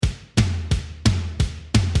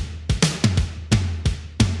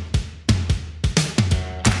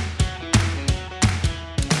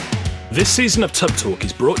This season of Tub Talk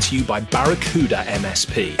is brought to you by Barracuda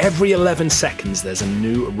MSP. Every 11 seconds, there's a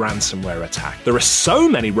new ransomware attack. There are so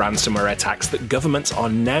many ransomware attacks that governments are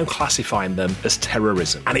now classifying them as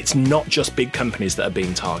terrorism. And it's not just big companies that are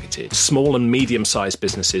being targeted. Small and medium-sized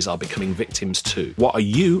businesses are becoming victims too. What are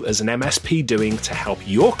you as an MSP doing to help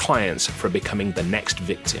your clients from becoming the next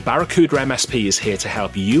victim? Barracuda MSP is here to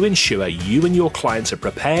help you ensure you and your clients are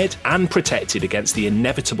prepared and protected against the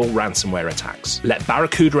inevitable ransomware attacks. Let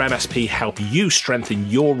Barracuda MSP help you strengthen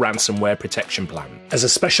your ransomware protection plan. As a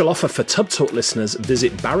special offer for Tub Talk listeners,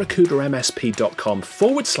 visit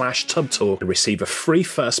barracudamsp.com/Tub Talk and receive a free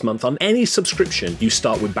first month on any subscription you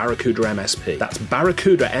start with Barracuda MSP. That's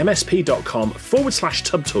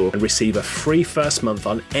barracudamsp.com/Tub Talk and receive a free first month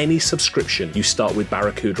on any subscription you start with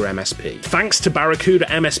Barracuda MSP. Thanks to Barracuda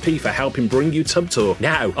MSP for helping bring you Tub Talk.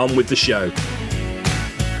 Now, on with the show.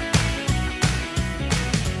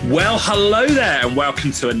 Well, hello there, and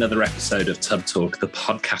welcome to another episode of Tub Talk, the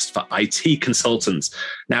podcast for IT consultants.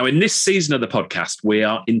 Now, in this season of the podcast, we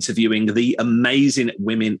are interviewing the amazing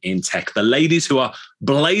women in tech, the ladies who are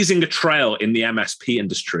blazing a trail in the MSP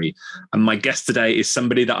industry. And my guest today is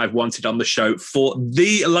somebody that I've wanted on the show for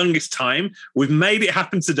the longest time. We've made it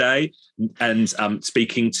happen today. And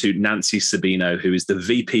speaking to Nancy Sabino, who is the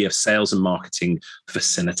VP of Sales and Marketing for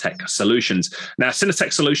Cinetech Solutions. Now,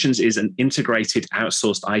 Cinetech Solutions is an integrated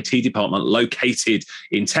outsourced IT department located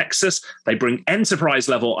in Texas. They bring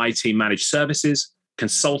enterprise-level IT managed services,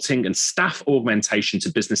 consulting, and staff augmentation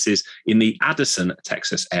to businesses in the Addison,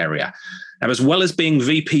 Texas area. Now, as well as being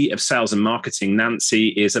VP of Sales and Marketing, Nancy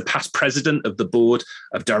is a past president of the board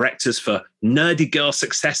of directors for Nerdy Girl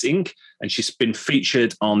Success, Inc., and she's been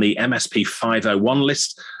featured on the MSP 501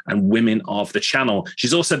 list and Women of the Channel.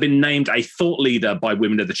 She's also been named a thought leader by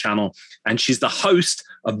Women of the Channel, and she's the host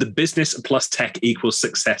of the Business Plus Tech Equals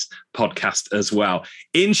Success podcast as well.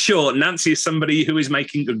 In short, Nancy is somebody who is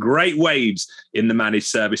making great waves in the managed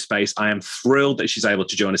service space. I am thrilled that she's able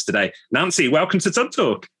to join us today. Nancy, welcome to Tub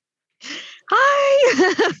Talk.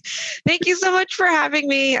 Hi. Thank you so much for having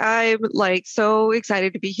me. I'm so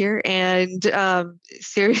excited to be here. And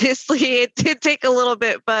seriously, it did take a little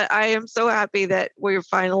bit, but I am so happy that we're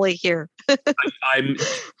finally here. I'm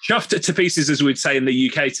chuffed to pieces, as we'd say in the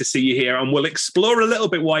UK, to see you here. And we'll explore a little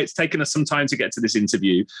bit why it's taken us some time to get to this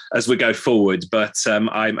interview as we go forward. But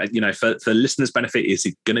I'm, for listeners' benefit, is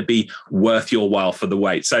it going to be worth your while for the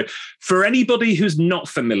wait? So for anybody who's not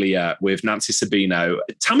familiar with Nancy Sabino,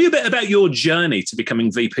 tell me a bit about your journey to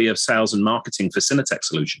becoming VP of Sales and Marketing for Cinetech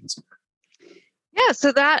Solutions. Yeah,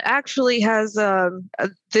 so that actually has,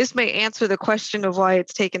 this may answer the question of why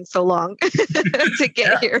it's taken so long to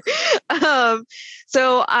get here.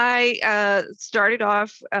 So I started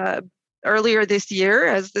off earlier this year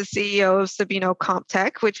as the CEO of Sabino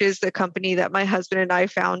CompTech, which is the company that my husband and I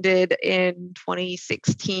founded in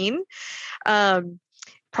 2016.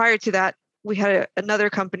 Prior to that, we had another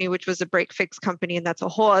company, which was a break fix company, and that's a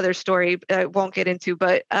whole other story I won't get into.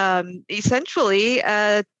 But essentially,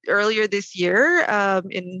 earlier this year,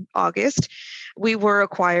 in August, we were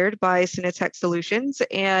acquired by Cinetech Solutions,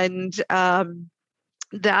 and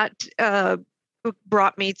that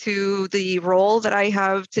brought me to the role that I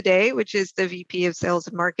have today, which is the VP of Sales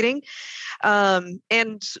and Marketing.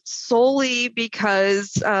 And solely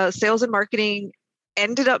because sales and marketing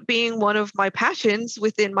ended up being one of my passions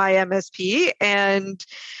within my MSP, and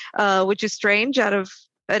which is strange out of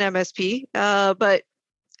an MSP, but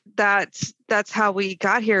that's how we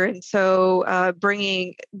got here. And so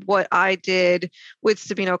bringing what I did with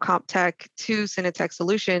Sabino CompTech to Cinetech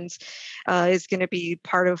Solutions is going to be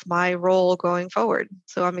part of my role going forward.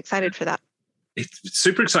 So I'm excited for that. It's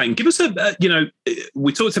super exciting. Give us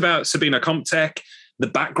we talked about Sabino CompTech, the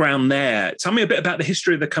background there. Tell me a bit about the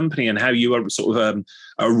history of the company and how you are sort of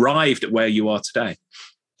arrived at where you are today.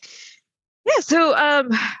 Yeah, so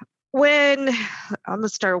when I'm going to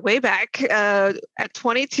start way back, at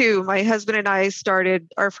 22, my husband and I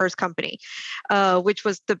started our first company, which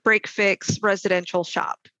was the Break Fix Residential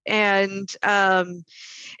Shop. And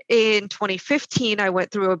in 2015, I went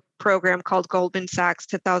through a program called Goldman Sachs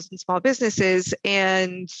 10,000 Small Businesses.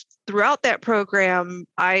 And throughout that program,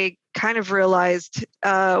 I kind of realized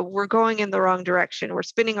we're going in the wrong direction. We're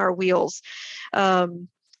spinning our wheels,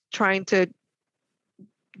 trying to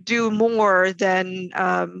do more than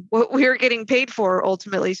what we were getting paid for,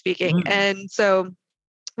 ultimately speaking. Mm-hmm. And so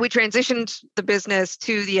we transitioned the business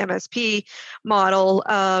to the MSP model.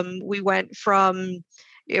 We went from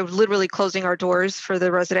literally closing our doors for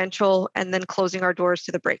the residential and then closing our doors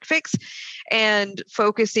to the break fix and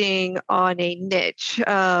focusing on a niche.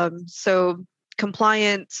 So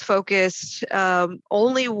compliance focused,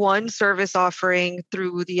 only one service offering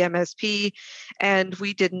through the MSP, and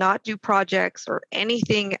we did not do projects or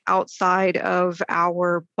anything outside of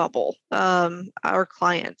our bubble, our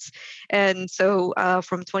clients. And so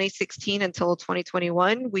from 2016 until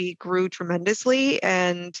 2021, we grew tremendously.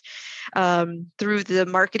 And through the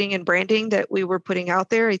marketing and branding that we were putting out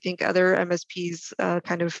there, I think other MSPs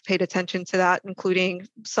kind of paid attention to that, including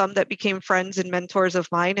some that became friends and mentors of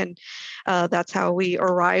mine. And that's how we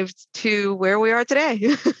arrived to where we are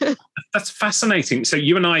today. That's fascinating. So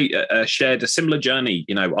you and I shared a similar journey.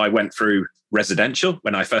 You know, I went through residential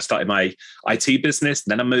when I first started my IT business.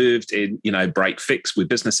 Then I moved in, break fix with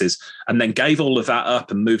businesses, and then gave all of that up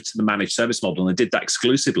and moved to the managed service model. And I did that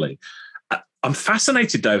exclusively. I'm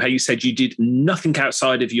fascinated, though, how you said you did nothing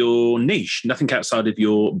outside of your niche, nothing outside of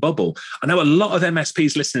your bubble. I know a lot of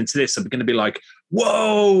MSPs listening to this are going to be like,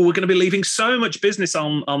 whoa, we're going to be leaving so much business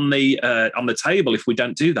on the table if we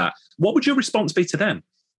don't do that. What would your response be to them?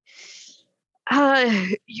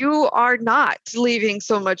 You are not leaving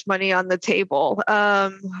so much money on the table.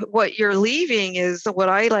 What you're leaving is what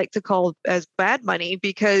I like to call as bad money,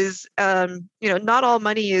 because not all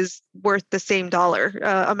money is worth the same dollar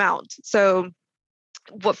amount. So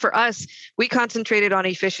what for us, we concentrated on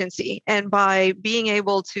efficiency, and by being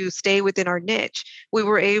able to stay within our niche, we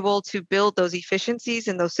were able to build those efficiencies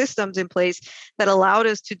and those systems in place that allowed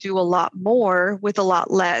us to do a lot more with a lot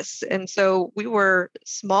less. And so we were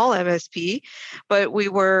small MSP, but we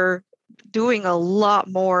were doing a lot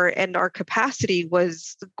more, and our capacity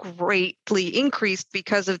was greatly increased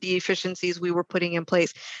because of the efficiencies we were putting in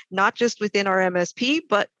place, not just within our MSP,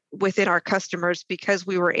 but within our customers, because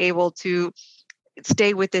we were able to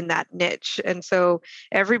stay within that niche. And so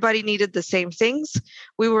everybody needed the same things.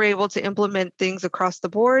 We were able to implement things across the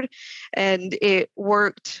board, and it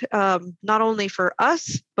worked not only for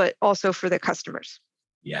us, but also for the customers.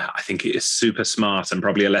 Yeah, I think it is super smart, and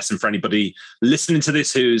probably a lesson for anybody listening to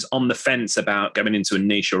this who's on the fence about going into a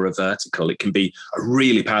niche or a vertical. It can be a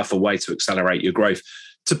really powerful way to accelerate your growth.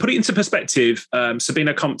 To put it into perspective,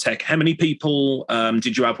 Sabina Comptech, how many people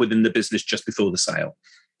did you have within the business just before the sale?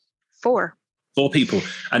 4. 4 people.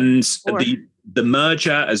 And 4. the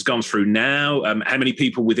merger has gone through now. How many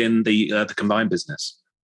people within the combined business?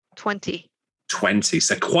 20. 20.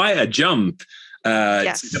 So quite a jump.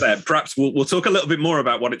 Yes. Perhaps we'll talk a little bit more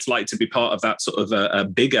about what it's like to be part of that sort of a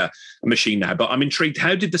bigger machine now. But I'm intrigued.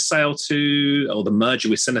 How did the sale or the merger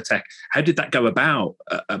with Synertec, how did that go about?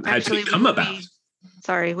 How did it come about?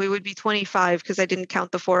 We would be 25 because I didn't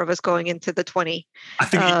count the 4 of us going into the 20. I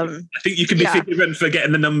think you can be forgiven for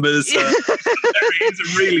getting the numbers.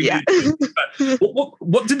 It's really how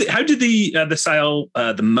did the sale,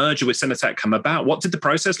 the merger with Synertec come about? What did the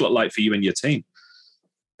process look like for you and your team?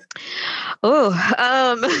 So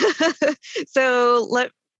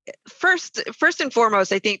first and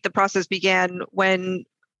foremost, I think the process began when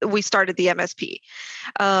we started the MSP.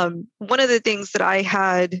 One of the things that I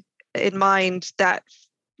had in mind that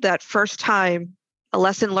first time, a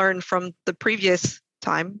lesson learned from the previous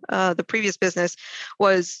time, the previous business,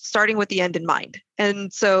 was starting with the end in mind.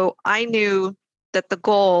 And so I knew that the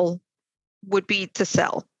goal would be to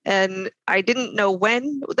sell. And I didn't know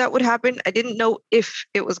when that would happen. I didn't know if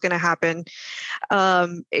it was going to happen.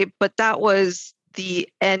 But that was the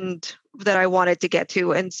end that I wanted to get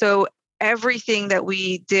to. And so everything that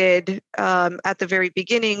we did at the very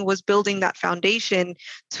beginning was building that foundation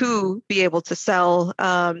to be able to sell,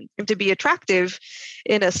 and to be attractive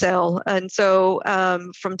in a sale. And so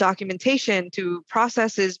from documentation to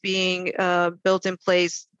processes being built in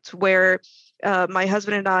place to where my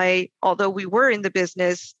husband and I, although we were in the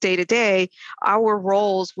business day to day, our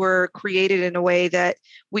roles were created in a way that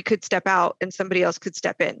we could step out and somebody else could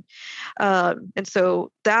step in. And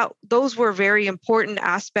so those were very important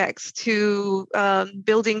aspects to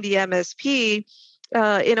building the MSP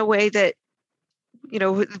in a way that,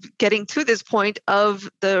 getting to this point of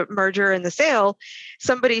the merger and the sale,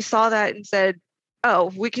 somebody saw that and said,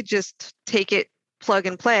 oh, we could just take it, plug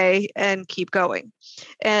and play, and keep going.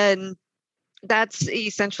 And that's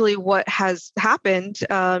essentially what has happened.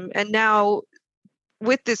 And now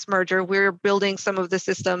with this merger, we're building some of the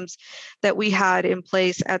systems that we had in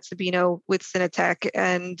place at Sabina with Synertec,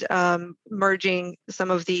 and merging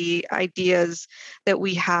some of the ideas that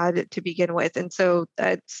we had to begin with. And so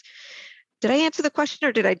did I answer the question,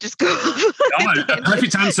 or did I just go? A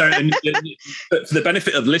perfect answer. And for the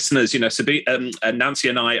benefit of listeners, Nancy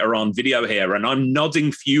and I are on video here, and I'm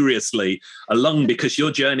nodding furiously along because your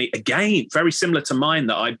journey, again, very similar to mine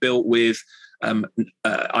that I built with.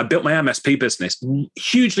 I built my MSP business,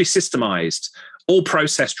 hugely systemized, all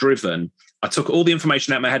process driven. I took all the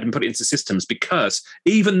information out of my head and put it into systems, because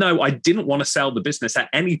even though I didn't want to sell the business at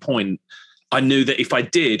any point, I knew that if I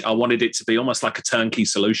did, I wanted it to be almost like a turnkey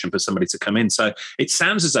solution for somebody to come in. So it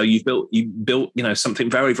sounds as though you built, something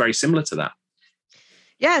very, very similar to that.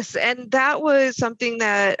 Yes, and that was something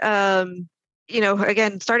that,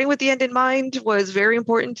 again, starting with the end in mind was very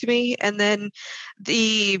important to me. And then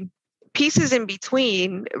the pieces in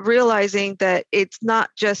between, realizing that it's not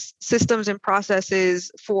just systems and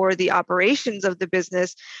processes for the operations of the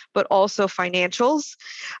business, but also financials,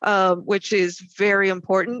 which is very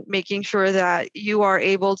important, making sure that you are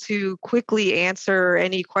able to quickly answer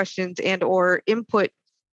any questions and or input.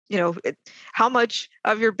 How much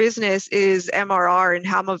of your business is MRR and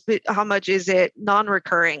how much is it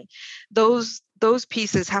non-recurring? Those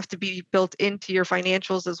pieces have to be built into your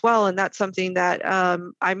financials as well. And that's something that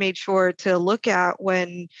I made sure to look at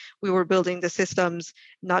when we were building the systems,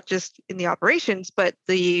 not just in the operations, but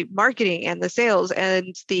the marketing and the sales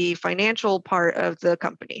and the financial part of the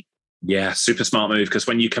company. Yeah, super smart move, because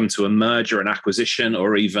when you come to a merger and acquisition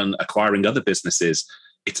or even acquiring other businesses,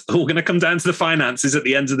 it's all going to come down to the finances at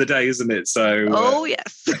the end of the day, isn't it? So,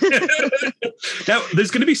 yes. Now,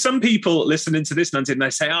 there's going to be some people listening to this, and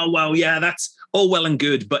they say, oh, well, yeah, that's all well and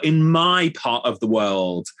good, but in my part of the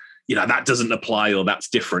world, that doesn't apply, or that's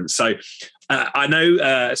different. So I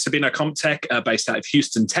know Sabina Comptech, based out of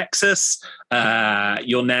Houston, Texas.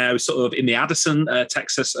 You're now sort of in the Addison,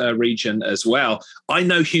 Texas region as well. I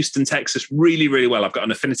know Houston, Texas really, really well. I've got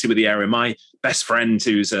an affinity with the area. My best friend,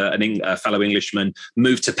 who's a fellow Englishman,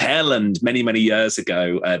 moved to Pearland many, many years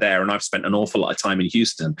ago there, and I've spent an awful lot of time in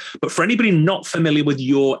Houston. But for anybody not familiar with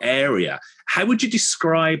your area, how would you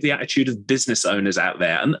describe the attitude of business owners out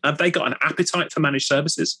there? And have they got an appetite for managed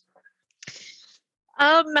services?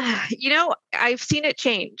 I've seen it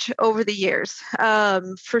change over the years.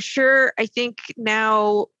 For sure, I think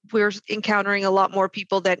now we're encountering a lot more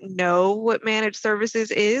people that know what managed services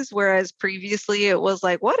is, whereas previously it was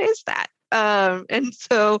like, what is that? And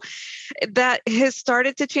so that has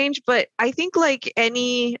started to change. But I think like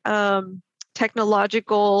any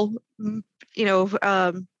technological,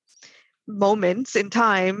 moments in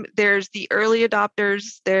time, there's the early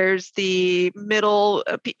adopters, there's the middle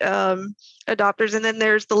adopters, and then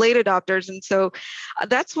there's the late adopters. And so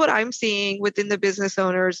that's what I'm seeing within the business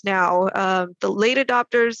owners now. The late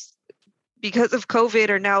adopters, because of COVID,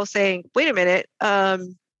 are now saying, wait a minute,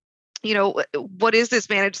 what is this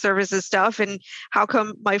managed services stuff? And how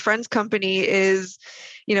come my friend's company is,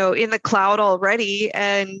 in the cloud already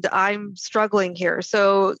and I'm struggling here?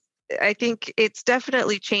 So I think it's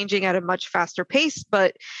definitely changing at a much faster pace,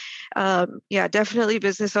 but definitely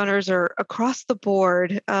business owners are across the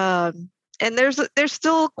board. And there's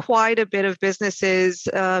still quite a bit of businesses,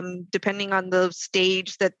 depending on the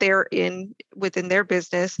stage that they're in within their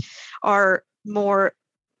business, are more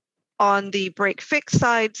on the break fix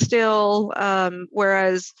side still,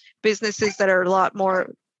 whereas businesses that are a lot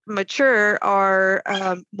more mature are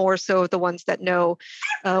more so the ones that know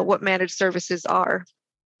what managed services are.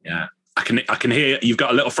 Yeah, I can hear you've got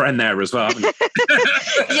a little friend there as well, haven't you?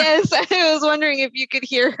 Yes, I was wondering if you could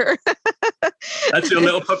hear her. That's your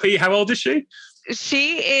little puppy. How old is she?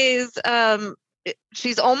 She is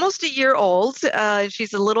she's almost a year old.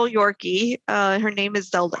 She's a little Yorkie. Her name is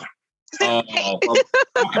Zelda. Oh, well,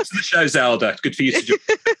 welcome to the show, Zelda. Good for you to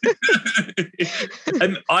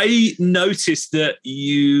join. I noticed that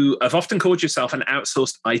you have often called yourself an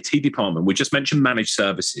outsourced IT department. We just mentioned managed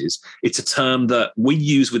services. It's a term that we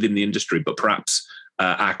use within the industry, but perhaps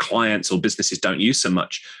our clients or businesses don't use so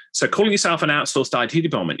much. So calling yourself an outsourced IT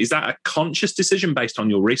department, is that a conscious decision based on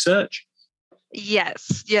your research?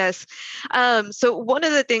 Yes. So one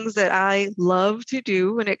of the things that I love to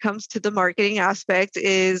do when it comes to the marketing aspect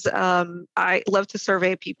is I love to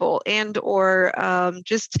survey people and or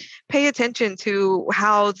just pay attention to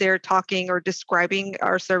how they're talking or describing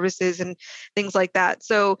our services and things like that.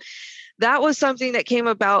 So that was something that came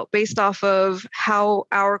about based off of how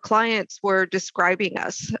our clients were describing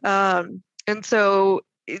us. And so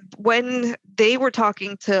when they were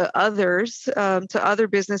talking to others, to other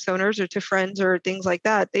business owners or to friends or things like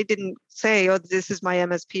that, they didn't say, oh, this is my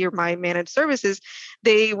MSP or my managed services.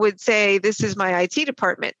 They would say, this is my IT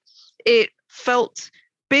department. It felt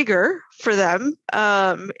bigger for them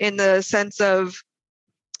in the sense of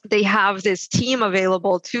they have this team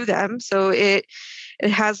available to them. So it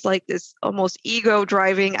has like this almost ego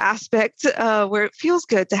driving aspect where it feels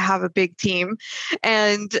good to have a big team.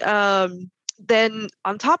 And then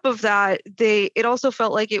on top of that, it also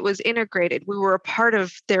felt like it was integrated. We were a part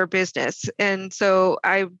of their business. And so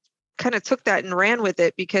I kind of took that and ran with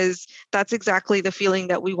it, because that's exactly the feeling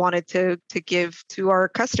that we wanted to give to our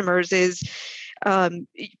customers is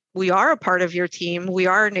we are a part of your team. We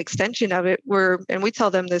are an extension of it. And we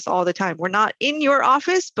tell them this all the time. We're not in your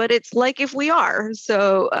office, but it's like if we are.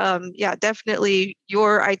 So yeah, definitely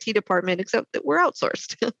your IT department, except that we're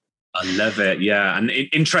outsourced. I love it. Yeah. And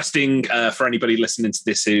interesting for anybody listening to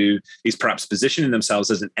this who is perhaps positioning themselves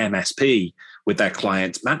as an MSP with their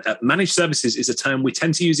clients. Managed services is a term we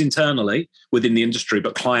tend to use internally within the industry,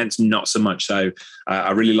 but clients not so much. So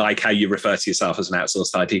I really like how you refer to yourself as an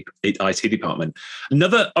outsourced IT department.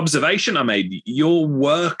 Another observation I made, your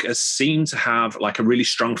work has seemed to have like a really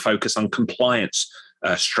strong focus on compliance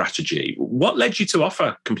strategy. What led you to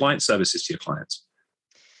offer compliance services to your clients?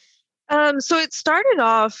 So it started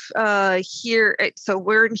off here. So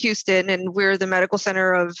we're in Houston, and we're the medical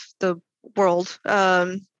center of the world,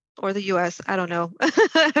 or the U.S. I don't know.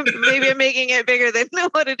 Maybe I'm making it bigger than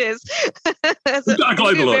what it is. We've got a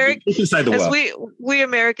global audience. You can say the world. We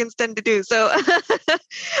Americans tend to do so.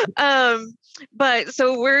 But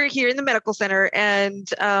so we're here in the medical center, and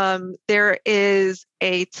there is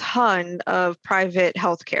a ton of private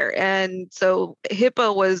healthcare. And so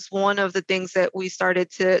HIPAA was one of the things that we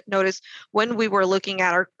started to notice when we were looking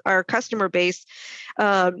at our customer base.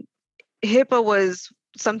 HIPAA was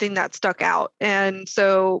something that stuck out. And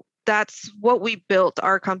so that's what we built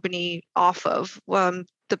our company off of.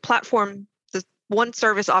 The platform, the one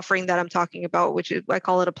service offering that I'm talking about, which is, I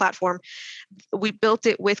call it a platform, we built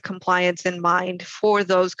it with compliance in mind for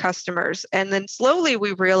those customers. And then slowly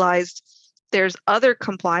we realized there's other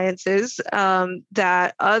compliances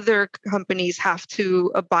that other companies have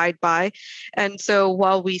to abide by. And so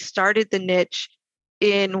while we started the niche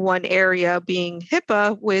in one area being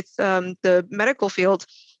HIPAA with the medical field,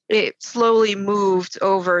 it slowly moved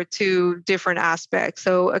over to different aspects.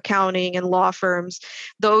 So accounting and law firms,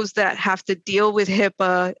 those that have to deal with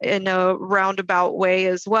HIPAA in a roundabout way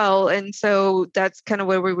as well. And so that's kind of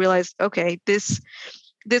where we realized, okay, this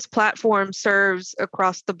platform serves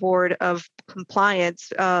across the board of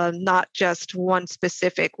compliance, not just one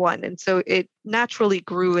specific one. And so it naturally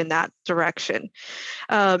grew in that direction.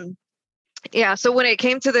 Yeah, so when it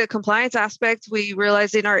came to the compliance aspect, we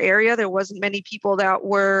realized in our area there wasn't many people that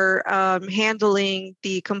were handling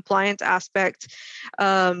the compliance aspect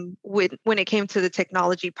when it came to the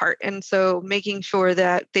technology part. And so making sure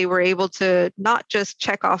that they were able to not just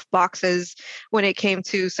check off boxes when it came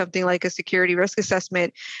to something like a security risk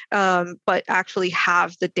assessment, but actually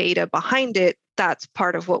have the data behind it, that's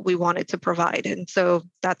part of what we wanted to provide. And so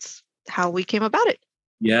that's how we came about it.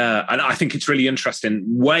 Yeah, and I think it's really interesting.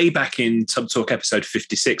 Way back in Tub Talk episode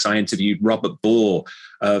 56, I interviewed Robert Bohr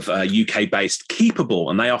of UK-based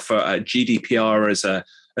Keepable, and they offer GDPR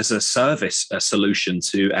as a service, a solution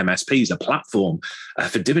to MSPs, a platform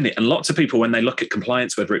for doing it. And lots of people, when they look at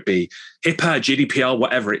compliance, whether it be HIPAA, GDPR,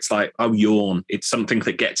 whatever, it's like, oh, yawn. It's something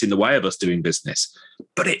that gets in the way of us doing business.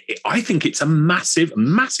 But I think it's a massive,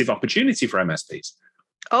 massive opportunity for MSPs.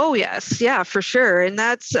 Oh, yes. Yeah, for sure. And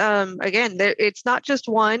that's, again, it's not just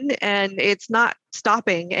one, and it's not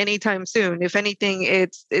stopping anytime soon. If anything,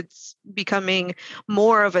 it's becoming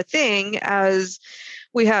more of a thing as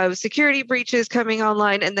we have security breaches coming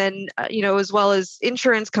online, and then, as well as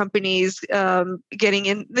insurance companies getting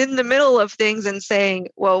in the middle of things and saying,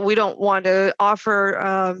 well, we don't want to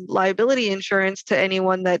offer liability insurance to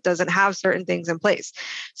anyone that doesn't have certain things in place.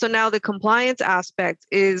 So now the compliance aspect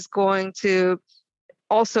is going to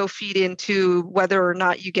also feed into whether or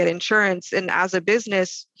not you get insurance. And as a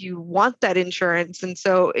business, you want that insurance. And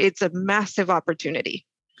so it's a massive opportunity.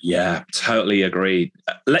 Yeah, totally agreed.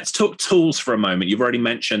 Let's talk tools for a moment. You've already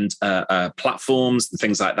mentioned platforms and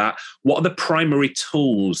things like that. What are the primary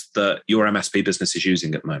tools that your MSP business is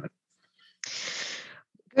using at the moment?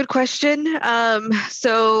 Good question.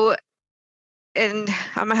 And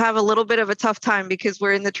I'm going to have a little bit of a tough time because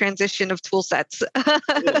we're in the transition of tool sets.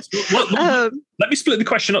 Let me split the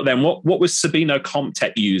question up then. What was Sabino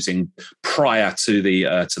CompTech using prior to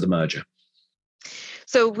the merger?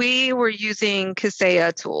 So we were using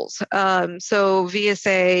Kaseya tools. So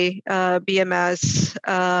VSA, BMS,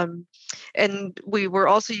 and we were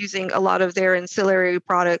also using a lot of their ancillary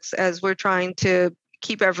products as we're trying to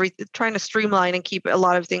trying to streamline and keep a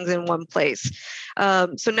lot of things in one place.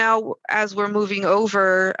 So now as we're moving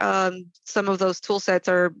over, some of those tool sets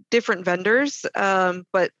are different vendors,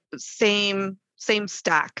 but same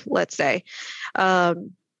stack, let's say.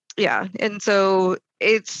 Yeah. And so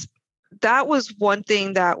that was one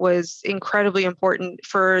thing that was incredibly important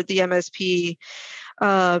for the MSP,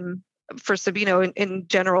 for Sabino in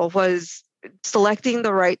general, was selecting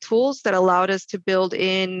the right tools that allowed us to build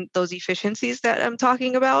in those efficiencies that I'm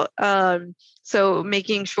talking about. So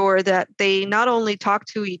making sure that they not only talk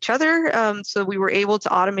to each other, so we were able to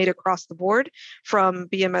automate across the board from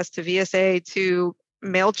BMS to VSA to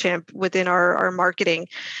MailChimp within our marketing,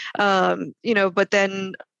 but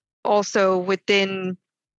then also within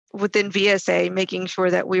VSA, making sure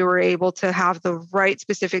that we were able to have the right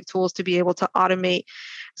specific tools to be able to automate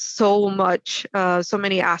so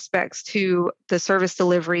many aspects to the service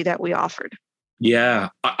delivery that we offered. Yeah,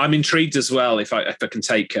 I'm intrigued as well. If I can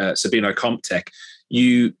take Sabino Comptech,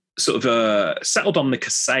 you sort of settled on the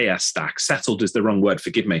Kaseya stack. Settled is the wrong word,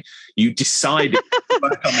 forgive me. You decided to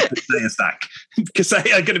work on the Kaseya stack.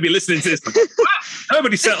 Kaseya are going to be listening to this. Like,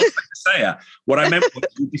 nobody settled on Kaseya. What I meant was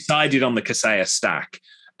you decided on the Kaseya stack.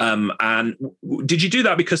 And did you do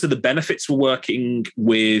that because of the benefits were working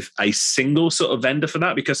with a single sort of vendor for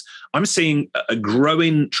that? Because I'm seeing a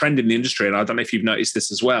growing trend in the industry, and I don't know if you've noticed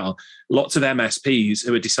this as well, lots of MSPs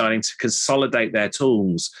who are deciding to consolidate their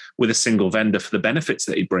tools with a single vendor for the benefits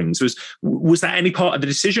that it brings. Was that any part of the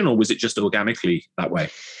decision, or was it just organically that way?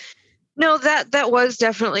 No, that was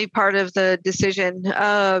definitely part of the decision.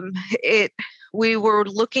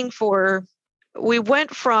 We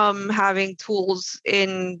went from having tools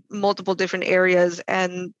in multiple different areas,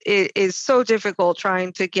 and it is so difficult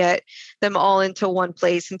trying to get them all into one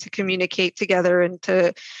place and to communicate together and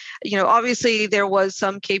to, obviously there was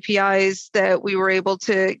some KPIs that we were able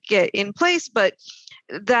to get in place, but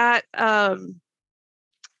that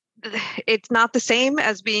it's not the same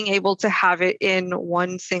as being able to have it in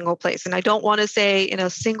one single place. And I don't want to say in a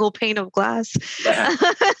single pane of glass,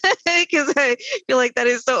 because I feel like that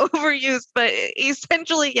is so overused, but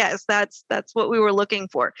essentially, yes, that's what we were looking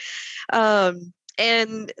for.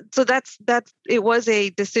 And so that's it was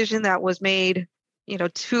a decision that was made,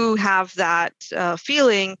 to have that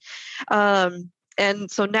feeling.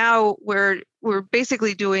 And so now we're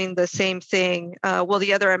basically doing the same thing. Well,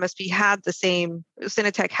 the other MSP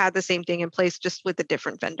Cinetech had the same thing in place, just with a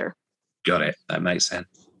different vendor. Got it. That makes sense.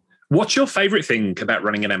 What's your favorite thing about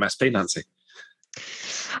running an MSP, Nancy?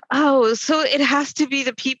 Oh, so it has to be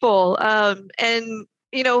the people. And,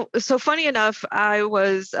 so funny enough, I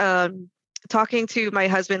was talking to my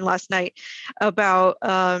husband last night about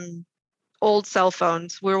old cell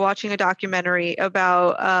phones. We were watching a documentary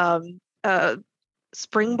about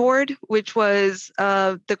Springboard, which was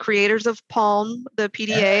the creators of Palm, the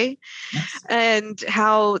PDA, yes. And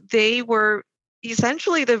how they were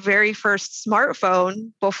essentially the very first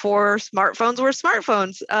smartphone before smartphones were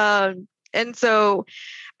smartphones. And so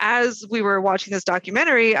as we were watching this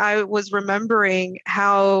documentary, I was remembering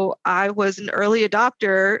how I was an early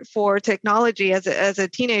adopter for technology as a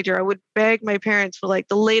teenager. I would beg my parents for like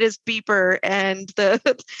the latest beeper and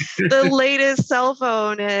the latest cell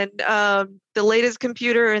phone and the latest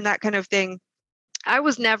computer and that kind of thing. I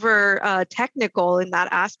was never technical in that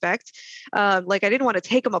aspect. Like I didn't want to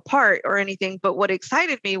take them apart or anything, but what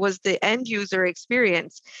excited me was the end user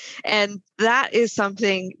experience. And that is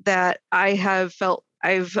something that I have felt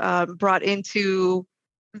I've brought into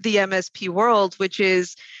the MSP world, which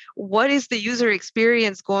is what is the user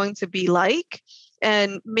experience going to be like,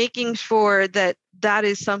 and making sure that that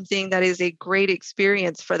is something that is a great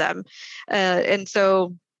experience for them. And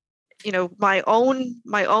so, my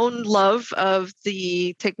own love of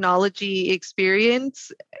the technology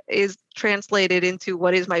experience is translated into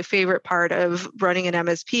what is my favorite part of running an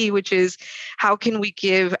MSP, which is how can we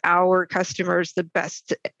give our customers the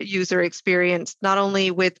best user experience, not only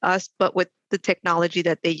with us, but with the technology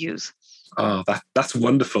that they use. Oh, that's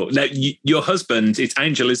wonderful. Now, your husband, it's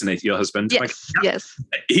Angel, isn't it? Your husband? Yes.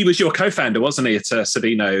 He was your co-founder, wasn't he, at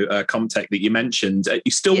Sabino Comptech that you mentioned? He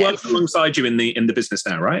still works alongside you in the business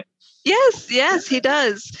now, right? Yes, he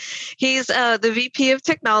does. He's the VP of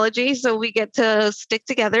technology, so we get to stick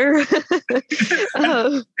together.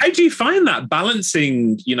 How do you find that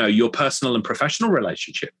balancing, your personal and professional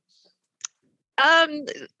relationship?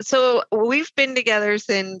 So we've been together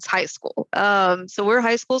since high school. So we're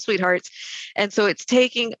high school sweethearts. And so it's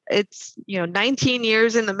 19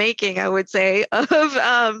 years in the making, I would say,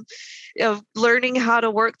 of learning how to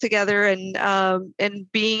work together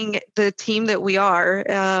and being the team that we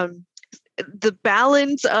are. The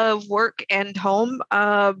balance of work and home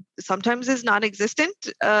sometimes is non-existent.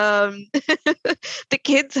 The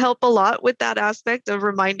kids help a lot with that aspect of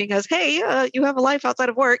reminding us, hey, you have a life outside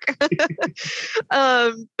of work.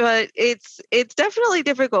 But it's definitely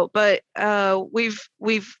difficult. But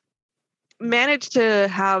we've managed to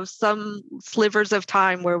have some slivers of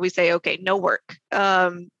time where we say, okay, no work.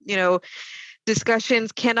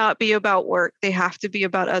 discussions cannot be about work. They have to be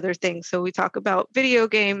about other things. So we talk about video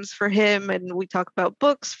games for him, and we talk about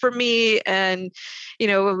books for me, and,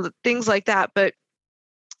 things like that. But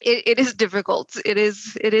it is difficult. It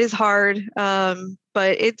is hard, but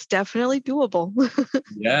it's definitely doable.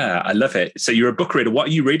 Yeah, I love it. So you're a book reader. What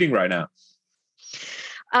are you reading right now?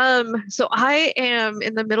 So I am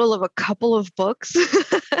in the middle of a couple of books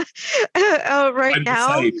right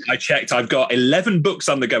now. I checked. I've got 11 books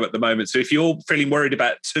on the go at the moment. So if you're feeling worried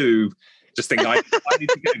about 2, just think I need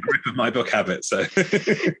to get a grip of my book habit. So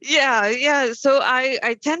yeah. So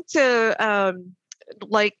I tend to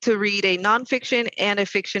like to read a nonfiction and a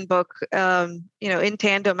fiction book, in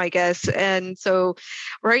tandem, I guess. And so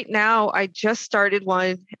right now I just started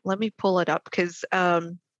one. Let me pull it up because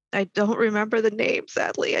I don't remember the name,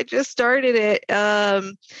 sadly. I just started it.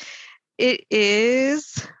 It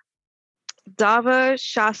is Dava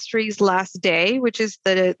Shastri's Last Day, which is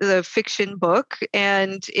the fiction book.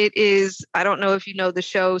 And it is, I don't know if you know the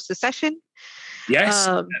show Succession. Yes,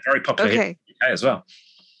 very popular here in the UK as well.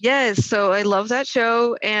 Yes, so I love that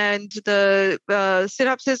show, and the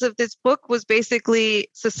synopsis of this book was basically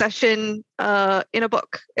Succession in a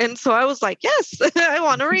book, and so I was like, yes, I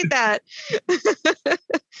want to read that.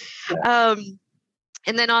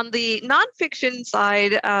 And then on the nonfiction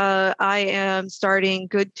side, I am starting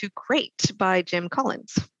Good to Great by Jim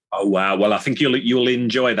Collins. Oh wow! Well, I think you'll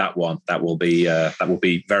enjoy that one. That will be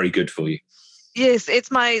very good for you. Yes, it's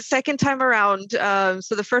my second time around.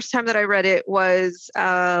 So the first time that I read it was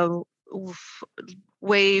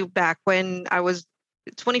way back when I was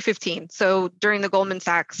 2015. So during the Goldman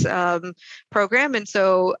Sachs program. And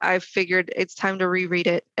so I figured it's time to reread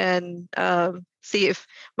it and see if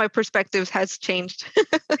my perspective has changed.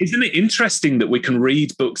 Isn't it interesting that we can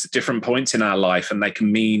read books at different points in our life and they can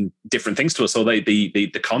mean different things to us, or the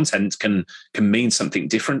content can mean something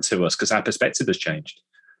different to us because our perspective has changed?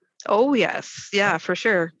 Oh, yes. Yeah, for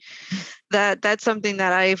sure. That's something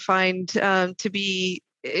that I find to be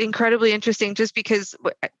incredibly interesting, just because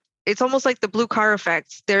it's almost like the blue car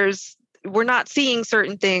effect. We're not seeing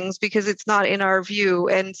certain things because it's not in our view.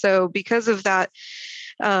 And so because of that,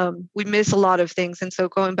 we miss a lot of things. And so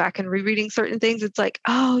going back and rereading certain things, it's like,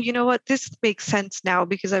 oh, you know what? This makes sense now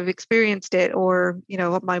because I've experienced it, or,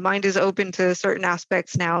 my mind is open to certain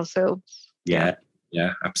aspects now. So, yeah.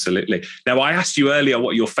 Yeah, absolutely. Now, I asked you earlier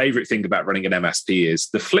what your favorite thing about running an MSP is.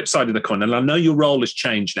 The flip side of the coin, and I know your role has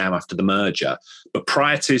changed now after the merger, but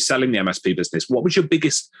prior to selling the MSP business, what was your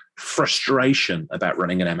biggest frustration about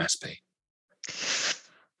running an MSP?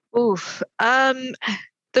 Oof.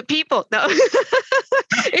 The people. No,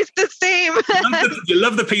 it's the same. You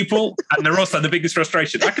love the people, and they're also the biggest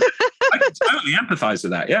frustration. I can totally empathize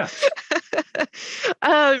with that. Yeah.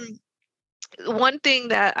 One thing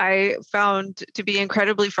that I found to be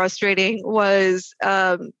incredibly frustrating was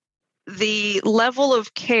the level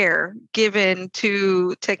of care given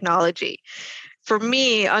to technology. For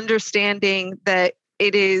me, understanding that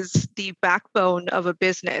it is the backbone of a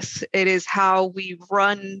business, it is how we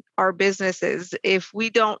run our businesses. If we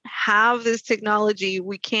don't have this technology,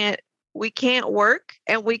 we can't work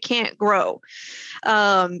and we can't grow.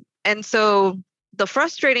 And so the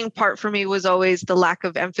frustrating part for me was always the lack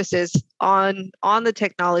of emphasis on the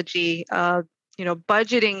technology,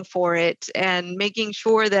 budgeting for it and making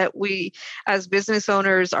sure that we as business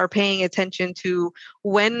owners are paying attention to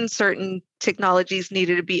when certain technologies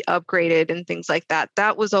needed to be upgraded and things like that.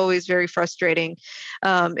 That was always very frustrating,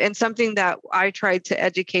 and something that I tried to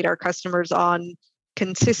educate our customers on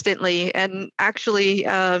consistently. And actually,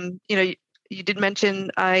 you did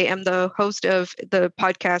mention I am the host of the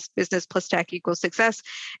podcast Business Plus Tech Equals Success.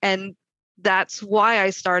 And that's why I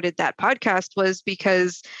started that podcast, was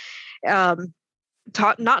because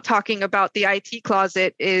not talking about the IT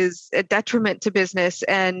closet is a detriment to business.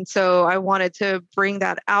 And so I wanted to bring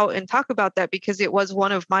that out and talk about that because it was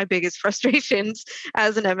one of my biggest frustrations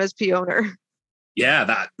as an MSP owner. Yeah,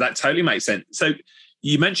 that totally makes sense. So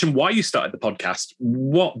you mentioned why you started the podcast.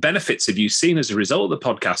 What benefits have you seen as a result of the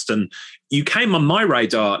podcast? And you came on my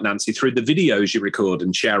radar, Nancy, through the videos you record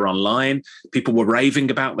and share online. People were raving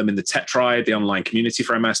about them in the Tech Tribe, the online community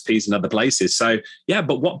for MSPs and other places. So, yeah,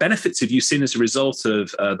 but what benefits have you seen as a result of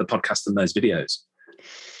the podcast and those videos?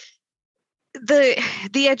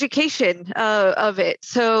 The education of it.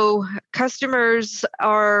 So customers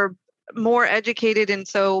are more educated. And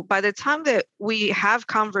so by the time that we have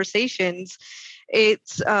conversations,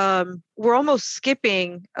 it's we're almost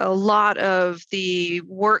skipping a lot of the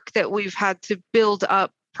work that we've had to build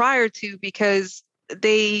up prior to, because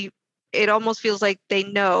it almost feels like they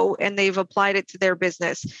know and they've applied it to their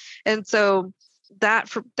business. And so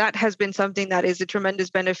that has been something that is a tremendous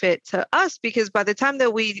benefit to us, because by the time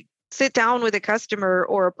that we sit down with a customer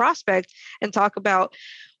or a prospect and talk about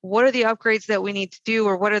what are the upgrades that we need to do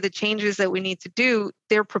or what are the changes that we need to do,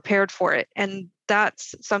 they're prepared for it. And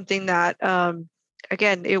that's something that,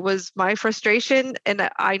 again, it was my frustration, and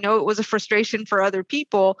I know it was a frustration for other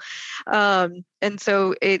people. And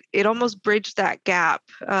so it almost bridged that gap.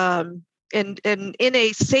 And in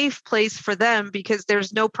a safe place for them, because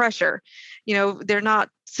there's no pressure. They're not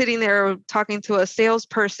sitting there talking to a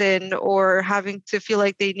salesperson or having to feel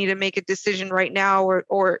like they need to make a decision right now,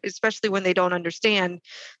 or especially when they don't understand.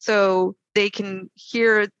 So they can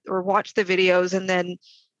hear or watch the videos and then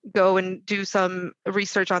go and do some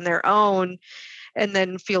research on their own, and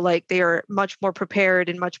then feel like they are much more prepared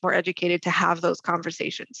and much more educated to have those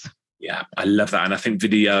conversations. Yeah, I love that. And I think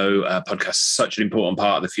video podcasts is such an important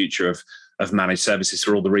part of the future of managed services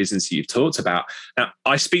for all the reasons that you've talked about. Now,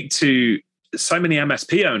 I speak to so many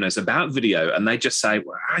MSP owners about video, and they just say,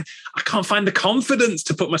 well, I can't find the confidence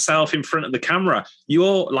to put myself in front of the camera.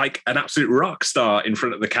 You're like an absolute rock star in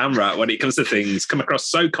front of the camera when it comes to things, come across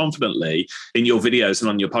so confidently in your videos and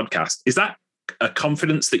on your podcast. Is that a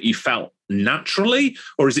confidence that you felt naturally,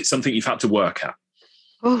 or is it something you've had to work at?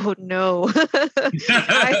 Oh, no.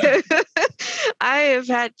 I have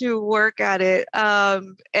had to work at it.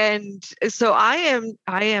 And so I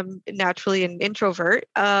am naturally an introvert.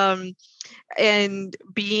 And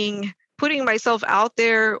putting myself out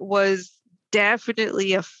there was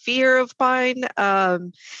definitely a fear of mine.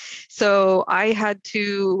 So I had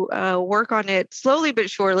to work on it slowly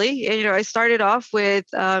but surely. And, I started off with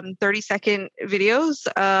 30-second videos,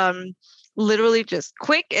 literally just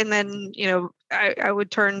quick. And then, I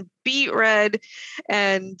would turn beet red,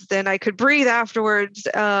 and then I could breathe afterwards.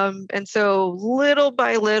 And so little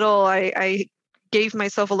by little, I gave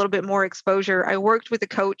myself a little bit more exposure. I worked with a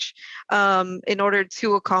coach in order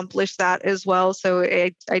to accomplish that as well. So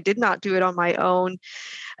I did not do it on my own.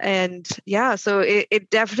 And yeah, so it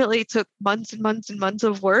definitely took months and months and months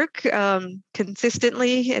of work,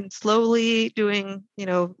 consistently and slowly doing,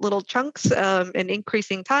 little chunks and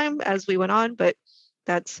increasing time as we went on. But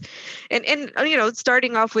that's, and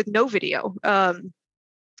starting off with no video,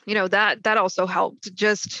 that also helped,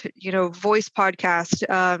 just, voice podcast.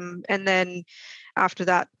 And then after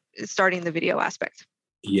that, starting the video aspect.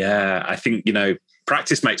 Yeah, I think,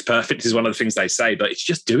 practice makes perfect is one of the things they say, but it's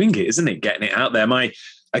just doing it, isn't it? Getting it out there.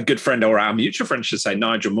 A good friend, or our mutual friend should say,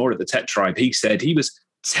 Nigel Moore at the Tech Tribe, he said he was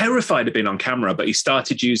terrified of being on camera, but he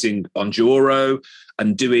started using Bonjoro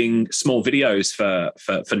and doing small videos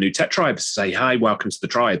for new Tech Tribes to say, hi, welcome to the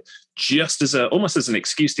tribe, just as almost as an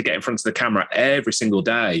excuse to get in front of the camera every single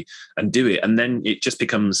day and do it. And then it just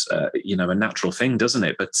becomes, a natural thing, doesn't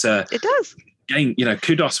it? But it does. Again,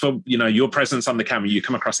 kudos for, your presence on the camera. You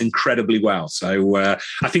come across incredibly well. So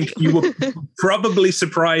I think you will probably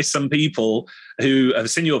surprise some people who have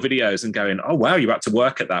seen your videos and going, oh, wow, you're about to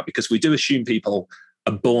work at that, because we do assume people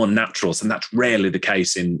are born naturals, and that's rarely the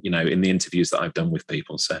case in the interviews that I've done with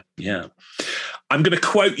people. So yeah, I'm going to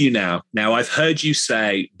quote you now. Now, I've heard you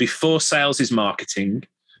say, before sales is marketing,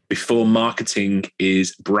 before marketing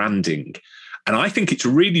is branding. And I think it's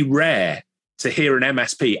really rare to hear an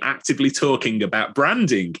MSP actively talking about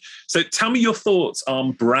branding. So tell me your thoughts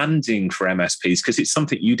on branding for MSPs, because it's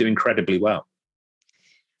something you do incredibly well.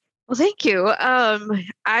 Well, thank you.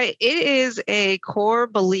 It is a core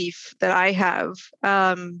belief that I have,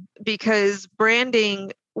 because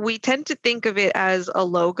branding, we tend to think of it as a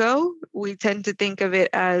logo. We tend to think of it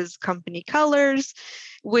as company colors,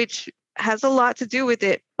 which has a lot to do with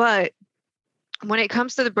it. But when it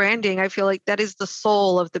comes to the branding, I feel like that is the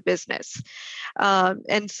soul of the business.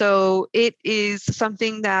 And so it is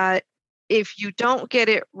something that if you don't get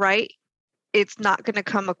it right, it's not going to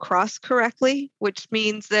come across correctly, which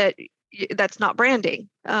means that that's not branding.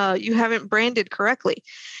 You haven't branded correctly.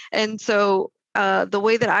 And so the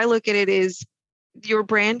way that I look at it is, your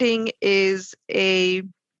branding is a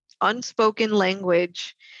unspoken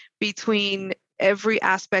language between every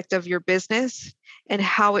aspect of your business and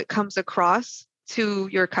how it comes across to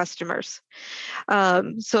your customers.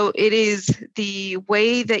 So it is the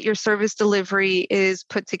way that your service delivery is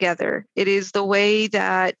put together. It is the way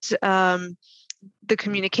that the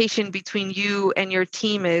communication between you and your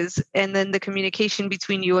team is, and then the communication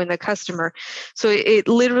between you and the customer. So it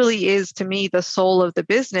literally is, to me, the soul of the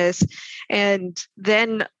business. And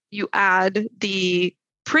then you add the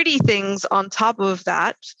pretty things on top of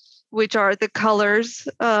that, which are the colors,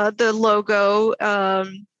 the logo,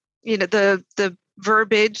 the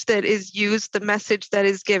verbiage that is used, the message that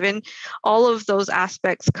is given. All of those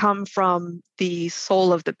aspects come from the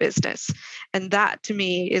soul of the business. And that, to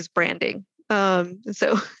me, is branding.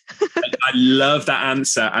 So I love that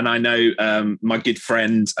answer. And I know my good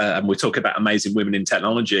friend, and we're talking about amazing women in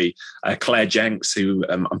technology, Claire Jenks, who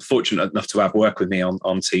I'm fortunate enough to have worked with me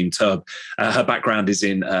on Team Tub. Her background is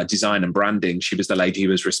in design and branding. She was the lady who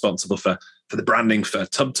was responsible for the branding for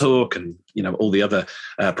Tub Talk and, all the other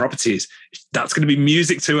properties. That's going to be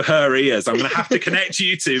music to her ears. I'm going to have to connect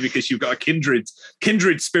you two because you've got a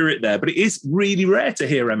kindred spirit there. But it is really rare to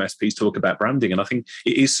hear MSPs talk about branding. And I think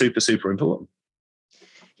it is super, super important.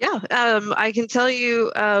 Yeah, I can tell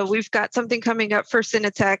you we've got something coming up for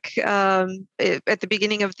Cinetech at the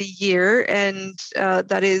beginning of the year, and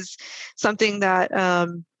that is something that,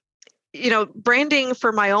 branding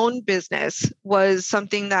for my own business was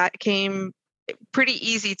something that came pretty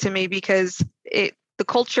easy to me because the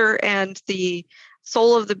culture and the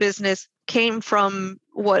soul of the business came from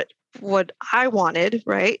what I wanted,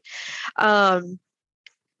 right?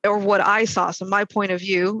 Or what I saw, so my point of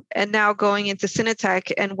view. And now going into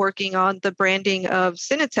Cinetech and working on the branding of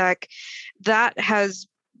Cinetech, that has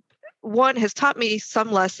taught me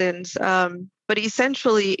some lessons, but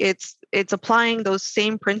essentially it's applying those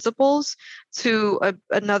same principles to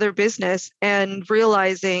another business and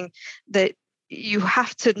realizing that you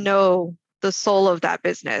have to know the soul of that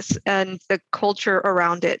business and the culture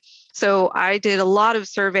around it. So I did a lot of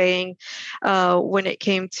surveying when it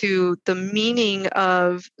came to the meaning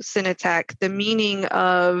of Cinetech, the meaning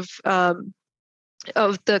of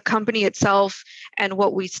the company itself and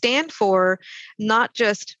what we stand for, not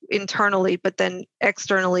just internally, but then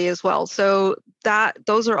externally as well. So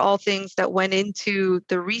those are all things that went into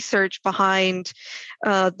the research behind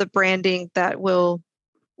the branding that will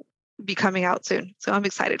be coming out soon. So I'm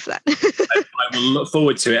excited for that. I will look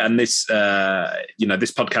forward to it. And this,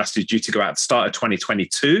 this podcast is due to go out at the start of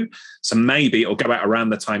 2022. So maybe it'll go out around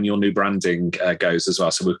the time your new branding goes as well.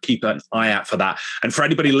 So we'll keep an eye out for that. And for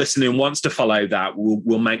anybody listening who wants to follow that,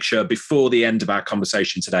 we'll make sure before the end of our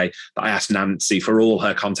conversation today that I ask Nancy for all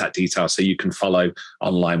her contact details so you can follow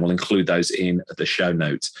online. We'll include those in the show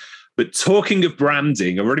notes. But talking of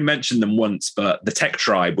branding, I've already mentioned them once, but the Tech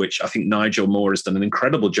Tribe, which I think Nigel Moore has done an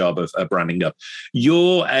incredible job of branding up.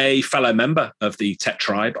 You're a fellow member of the Tech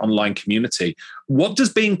Tribe online community. What does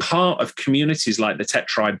being part of communities like the Tech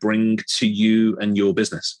Tribe bring to you and your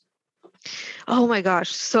business? Oh my gosh,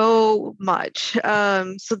 so much.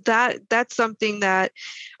 So that's something that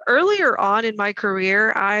earlier on in my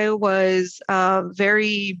career, I was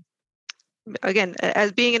again,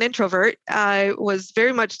 as being an introvert, I was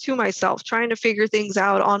very much to myself, trying to figure things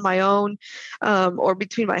out on my own, or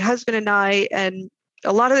between my husband and I. And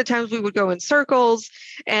a lot of the times we would go in circles,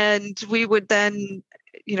 and we would then,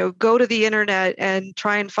 go to the internet and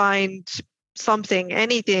try and find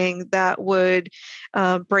anything that would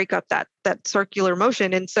break up that circular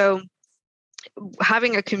motion. And so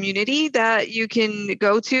having a community that you can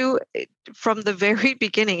go to from the very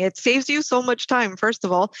beginning, it saves you so much time, first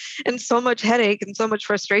of all, and so much headache and so much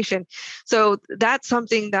frustration. So that's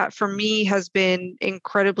something that for me has been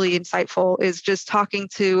incredibly insightful, is just talking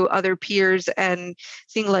to other peers and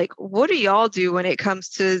seeing what do y'all do when it comes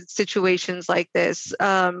to situations like this,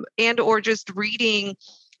 and or just reading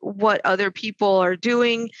what other people are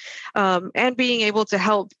doing, and being able to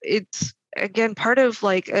help. It's again part of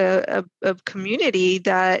a community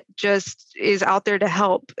that just is out there to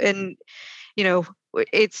help. And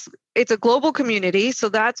it's a global community, so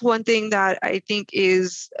that's one thing that I think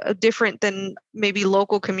is different than maybe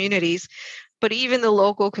local communities. But even the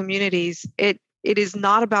local communities, it is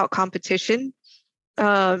not about competition.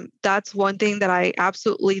 That's one thing that I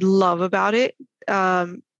absolutely love about it.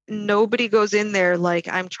 Nobody goes in there like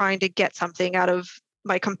I'm trying to get something out of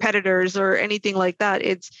my competitors or anything like that.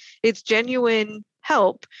 It's genuine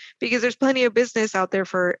help, because there's plenty of business out there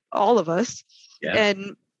for all of us. Yeah.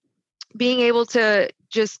 And being able to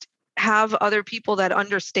just have other people that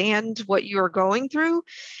understand what you're going through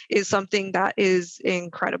is something that is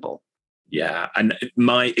incredible. Yeah. And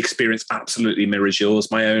my experience absolutely mirrors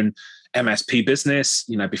yours. My own MSP business,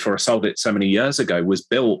 before I sold it so many years ago, was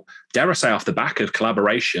built, dare I say, off the back of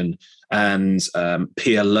collaboration and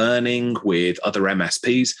peer learning with other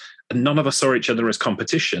MSPs. And none of us saw each other as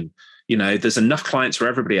competition. There's enough clients for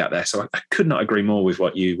everybody out there. So I could not agree more with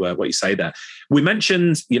what you say there. We've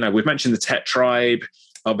mentioned the Tech Tribe.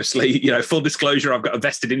 Obviously, full disclosure, I've got a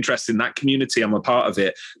vested interest in that community. I'm a part of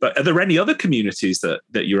it. But are there any other communities that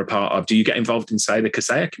you're a part of? Do you get involved in, say, the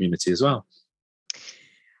Kaseya community as well?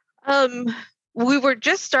 We were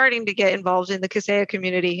just starting to get involved in the Kaseya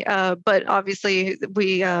community, but obviously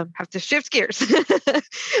we have to shift gears.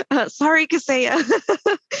 Sorry, Kaseya.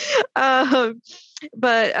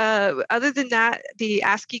 But other than that, the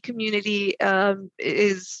ASCII community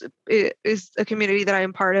is a community that I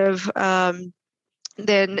am part of.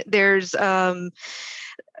 Then there's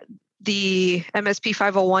the MSP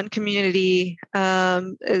 501 community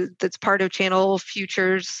that's part of Channel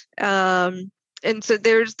Futures. And so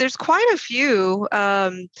there's quite a few.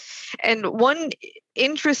 And one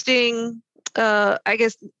interesting, I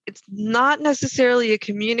guess it's not necessarily a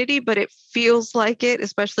community, but it feels like it,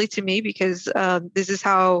 especially to me, because this is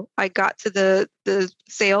how I got to the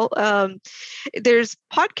sale. There's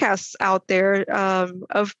podcasts out there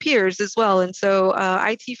of peers as well. And so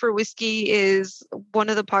IT for Whiskey is one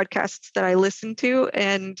of the podcasts that I listen to.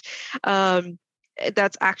 And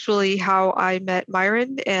that's actually how I met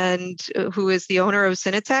Myron, and who is the owner of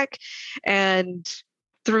Cinetech. And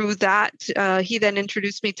through that, he then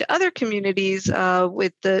introduced me to other communities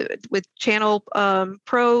with Channel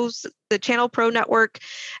Pros, the Channel Pro Network,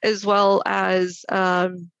 as well as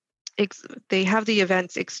they have the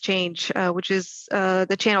Events Exchange, which is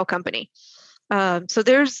the channel company. So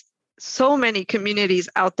there's so many communities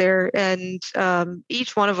out there, and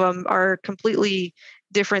each one of them are completely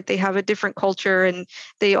different. They have a different culture, and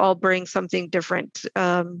they all bring something different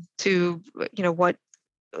to what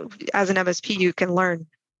as an MSP you can learn.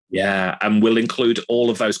 Yeah, and we'll include all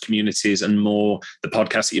of those communities and more, the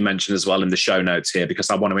podcast that you mentioned as well, in the show notes here, because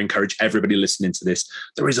I want to encourage everybody listening to this.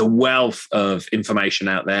 There is a wealth of information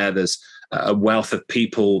out there. There's a wealth of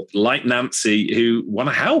people like Nancy who want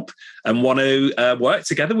to help and want to work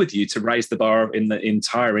together with you to raise the bar in the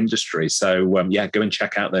entire industry. So go and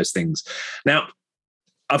check out those things. Now,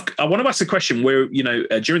 I want to ask a question. We're,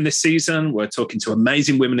 during this season, we're talking to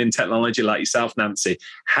amazing women in technology like yourself, Nancy.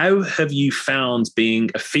 How have you found being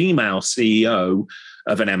a female CEO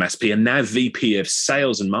of an MSP and now VP of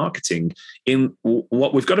Sales and Marketing in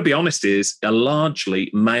what we've got to be honest is a largely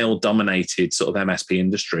male-dominated sort of MSP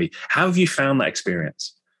industry? How have you found that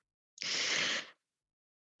experience?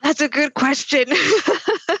 That's a good question.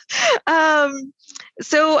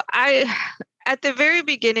 At the very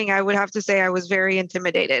beginning, I would have to say I was very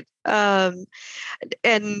intimidated, and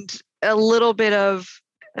a little bit of,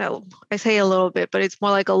 I say a little bit, but it's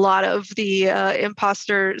more like a lot of the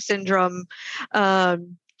imposter syndrome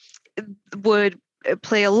would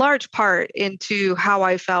play a large part into how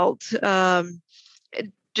I felt,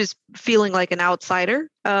 just feeling like an outsider.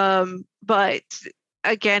 But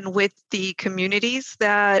again, with the communities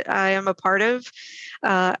that I am a part of,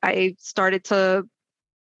 I started to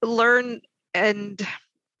learn and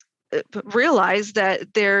realize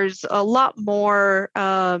that there's a lot more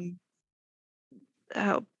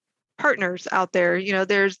partners out there.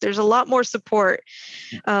 There's a lot more support,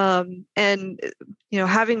 and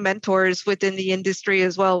having mentors within the industry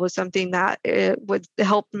as well was something that would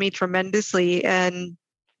help me tremendously. And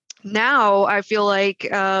now I feel like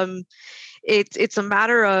it's a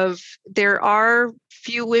matter of there are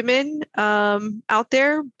few women out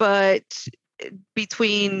there, but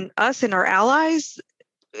between us and our allies,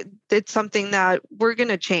 it's something that we're going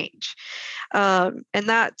to change. And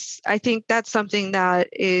I think that's something that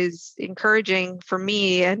is encouraging for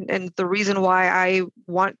me, and the reason why I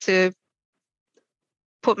want to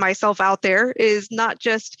put myself out there is not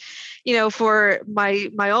just, for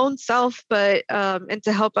my own self, but and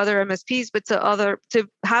to help other MSPs, but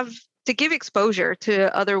to give exposure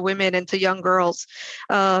to other women and to young girls,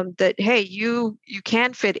 that, hey, you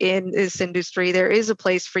can fit in this industry. There is a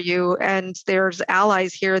place for you, and there's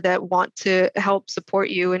allies here that want to help support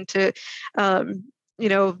you and to,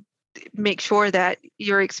 make sure that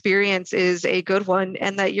your experience is a good one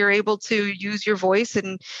and that you're able to use your voice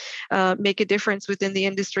and make a difference within the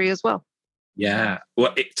industry as well. Yeah.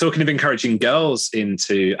 Well, talking of encouraging girls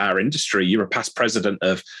into our industry, you're a past president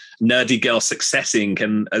of Nerdy Girl Success Inc.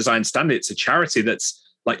 And as I understand it, it's a charity that's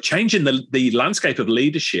like changing the landscape of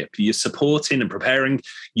leadership. You're supporting and preparing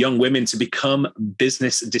young women to become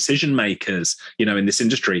business decision makers, in this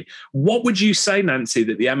industry. What would you say, Nancy,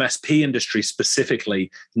 that the MSP industry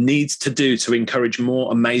specifically needs to do to encourage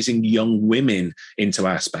more amazing young women into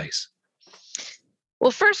our space?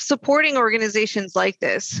 Well, first, supporting organizations like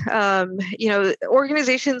this.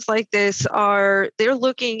 Organizations like this they're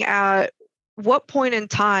looking at what point in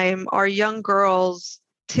time are young girls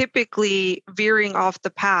typically veering off the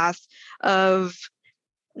path of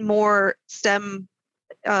more STEM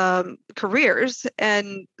careers.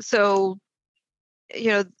 And so,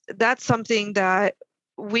 that's something that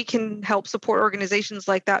we can help support organizations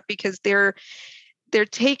like that, because they're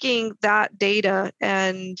taking that data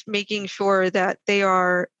and making sure that they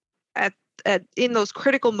are in those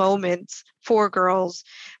critical moments for girls,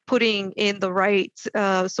 putting in the right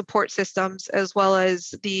support systems as well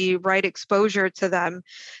as the right exposure to them.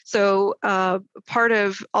 So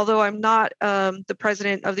although I'm not the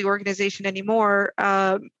president of the organization anymore,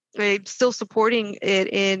 I'm still supporting it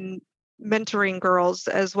in mentoring girls,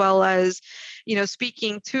 as well as,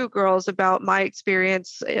 speaking to girls about my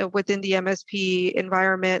experience within the MSP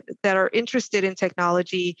environment that are interested in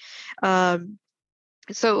technology.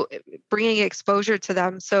 So bringing exposure to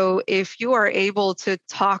them. So if you are able to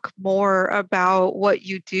talk more about what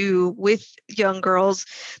you do with young girls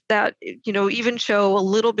that, even show a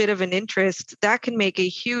little bit of an interest, that can make a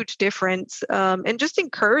huge difference. And just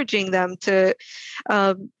encouraging them to,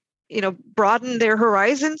 broaden their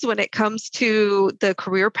horizons when it comes to the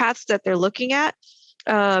career paths that they're looking at.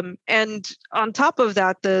 And on top of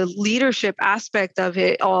that, the leadership aspect of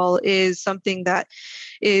it all is something that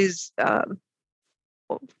is,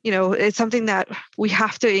 it's something that we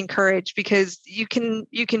have to encourage, because you can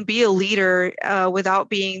be a leader without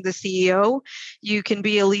being the CEO. You can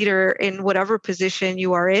be a leader in whatever position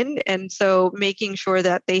you are in. And so making sure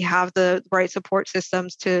that they have the right support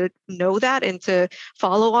systems to know that and to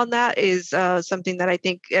follow on that is something that I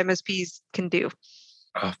think MSPs can do.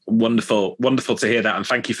 Oh, wonderful to hear that, and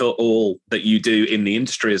thank you for all that you do in the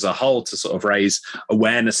industry as a whole to sort of raise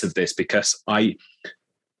awareness of this, because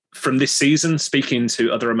from this season, speaking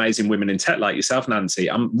to other amazing women in tech like yourself,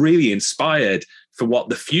 Nancy, I'm really inspired for what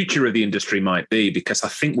the future of the industry might be, because I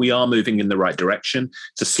think we are moving in the right direction.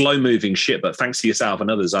 It's a slow moving ship, but thanks to yourself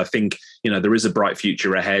and others, I think, there is a bright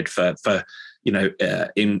future ahead for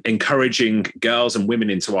in encouraging girls and women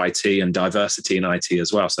into IT and diversity in IT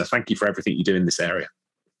as well. So thank you for everything you do in this area.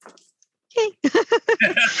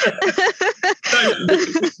 So,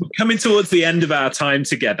 coming towards the end of our time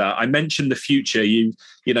together, I mentioned the future.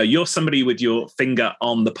 You're somebody with your finger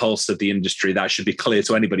on the pulse of the industry. That should be clear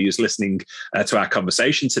to anybody who's listening to our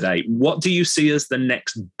conversation today. What do you see as the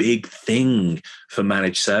next big thing for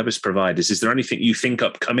managed service providers? Is there anything you think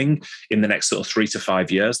upcoming in the next sort of 3 to 5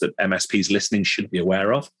 years that MSPs listening should be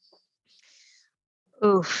aware of?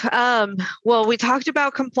 Oof. Well, we talked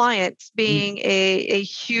about compliance being a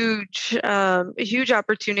huge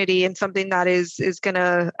opportunity, and something that is going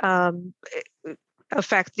to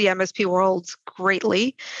affect the MSP world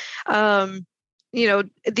greatly. The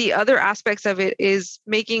other aspects of it is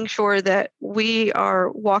making sure that we are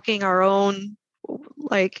walking our own,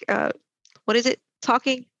 what is it?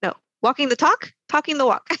 Walking the talk, talking the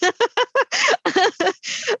walk.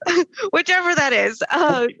 Whichever that is.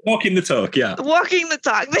 Walking the talk, yeah. Walking the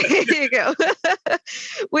talk. There you go.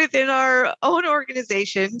 Within our own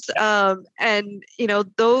organizations. And,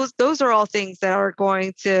 those are all things that are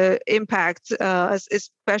going to impact us,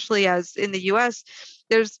 especially as in the US,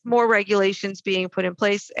 there's more regulations being put in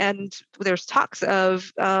place, and there's talks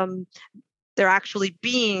of there actually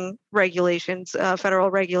being regulations,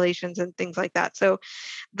 federal regulations and things like that. So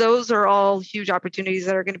those are all huge opportunities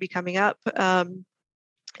that are going to be coming up.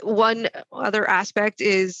 One other aspect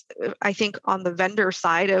is, I think, on the vendor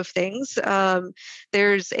side of things,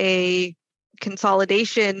 there's a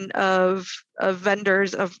consolidation of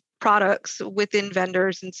vendors, of products within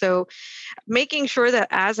vendors. And so making sure that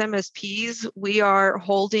as MSPs, we are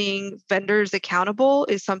holding vendors accountable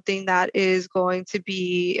is something that is going to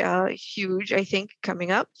be huge, I think,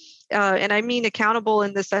 coming up. And I mean accountable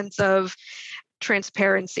in the sense of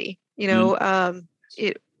transparency.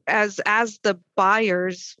 As the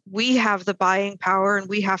buyers, we have the buying power, and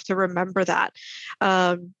we have to remember that.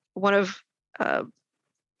 One of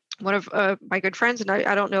my good friends, and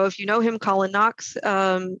I don't know if you know him, Colin Knox.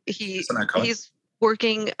 He's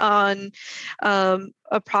working on a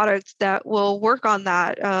product that will work on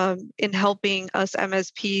that in helping us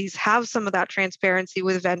MSPs have some of that transparency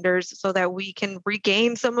with vendors, so that we can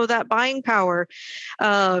regain some of that buying power.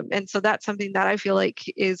 And so that's something that I feel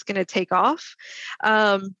like is going to take off.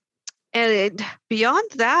 And beyond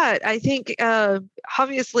that, I think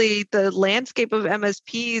obviously the landscape of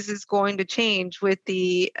MSPs is going to change with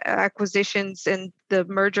the acquisitions and the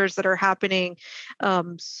mergers that are happening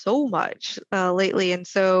so much lately. And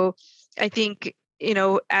so I think,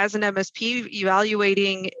 as an MSP,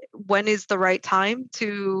 evaluating when is the right time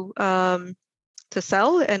to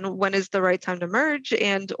sell, and when is the right time to merge,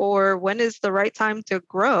 or when is the right time to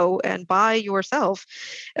grow and buy yourself,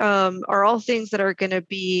 are all things that are going to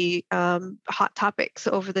be hot topics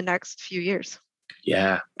over the next few years.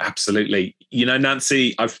 Yeah, absolutely.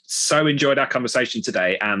 Nancy, I've so enjoyed our conversation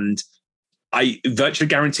today, and I virtually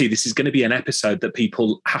guarantee this is going to be an episode that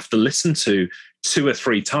people have to listen to 2 or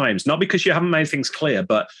 3 times, not because you haven't made things clear,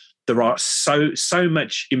 but there are so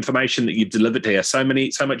much information that you've delivered here, so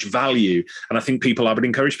much value. And I think I would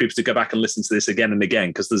encourage people to go back and listen to this again and again,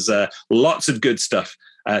 because there's lots of good stuff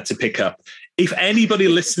to pick up. If anybody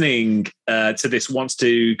listening to this wants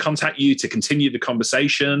to contact you to continue the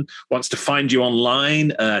conversation, wants to find you online,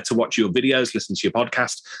 to watch your videos, listen to your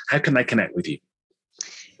podcast, how can they connect with you?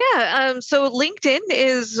 Yeah, so LinkedIn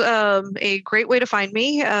is a great way to find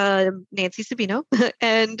me, Nancy Sabino.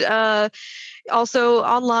 And also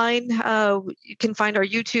online, you can find our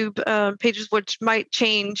YouTube pages, which might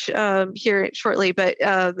change here shortly. But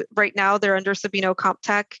right now, they're under Sabino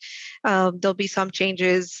CompTech. There'll be some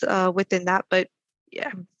changes within that, but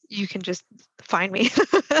yeah, you can just find me.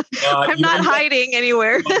 I'm not hiding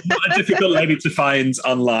anywhere. Not a difficult lady to find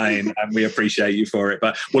online, and we appreciate you for it.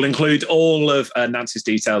 But we'll include all of Nancy's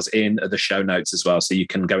details in the show notes as well, so you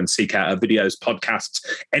can go and seek out her videos, podcasts,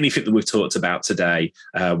 anything that we've talked about today.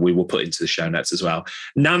 We will put into the show notes as well.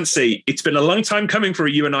 Nancy, it's been a long time coming for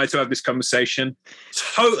you and I to have this conversation.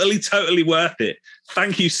 Totally worth it.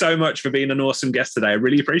 Thank you so much for being an awesome guest today. I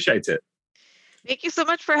really appreciate it. Thank you so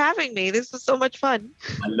much for having me. This was so much fun.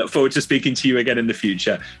 I look forward to speaking to you again in the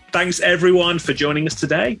future. Thanks, everyone, for joining us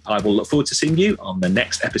today. I will look forward to seeing you on the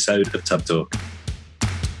next episode of Tub Talk.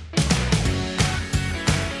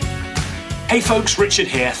 Hey folks, Richard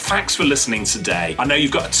here. Thanks for listening today. I know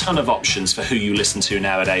you've got a ton of options for who you listen to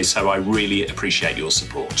nowadays, so I really appreciate your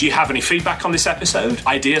support. Do you have any feedback on this episode?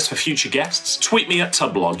 Ideas for future guests? Tweet me at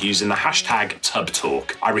Tubblog using the hashtag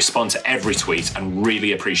TubTalk. I respond to every tweet and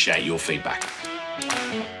really appreciate your feedback.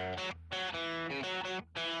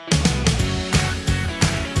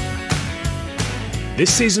 This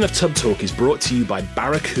season of Tub Talk is brought to you by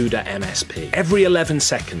Barracuda MSP. Every 11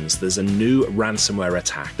 seconds, there's a new ransomware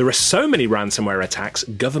attack. There are so many ransomware attacks,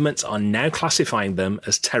 governments are now classifying them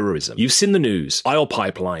as terrorism. You've seen the news. Oil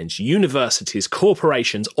pipelines, universities,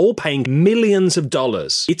 corporations, all paying millions of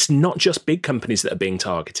dollars. It's not just big companies that are being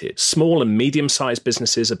targeted. Small and medium-sized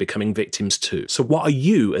businesses are becoming victims too. So what are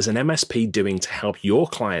you as an MSP doing to help your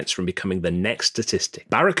clients from becoming the next statistic?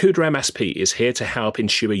 Barracuda MSP is here to help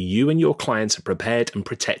ensure you and your clients are prepared and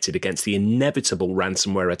protected against the inevitable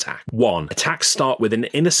ransomware attack. 1. Attacks start with an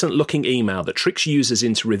innocent-looking email that tricks users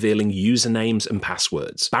into revealing usernames and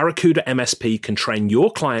passwords. Barracuda MSP can train your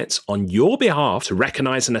clients on your behalf to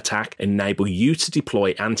recognize an attack and enable you to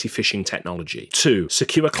deploy anti-phishing technology. 2.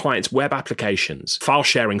 Secure clients' web applications. File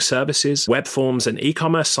sharing services, web forms, and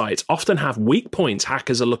e-commerce sites often have weak points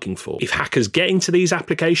hackers are looking for. If hackers get into these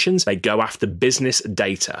applications, they go after business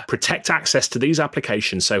data. Protect access to these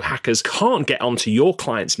applications so hackers can't get onto your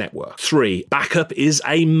client's network. 3. Backup is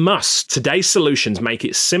a must. Today's solutions make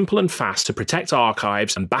it simple and fast to protect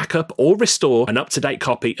archives and backup or restore an up-to-date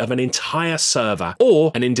copy of an entire server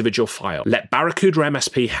or an individual file. Let Barracuda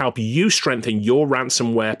MSP help you strengthen your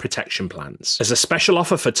ransomware protection plans. As a special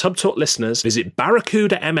offer for Tub Talk listeners, visit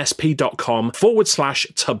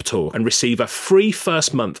barracudamsp.com/tubtalk and receive a free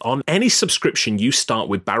first month on any subscription you start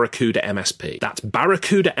with Barracuda MSP. That's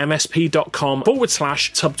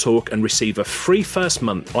barracudamsp.com/tubtalk and receive a free first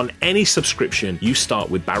month on any subscription you start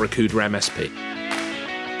with Barracuda MSP.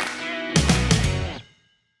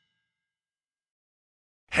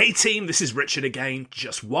 Hey team, this is Richard again.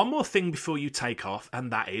 Just one more thing before you take off,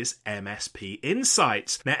 and that is MSP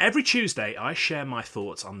Insights. Now, every Tuesday, I share my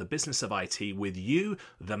thoughts on the business of IT with you,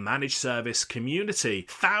 the managed service community.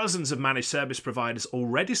 Thousands of managed service providers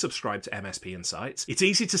already subscribe to MSP Insights. It's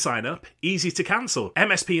easy to sign up, easy to cancel.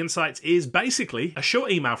 MSP Insights is basically a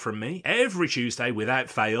short email from me every Tuesday without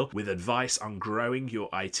fail with advice on growing your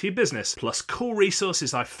IT business, plus cool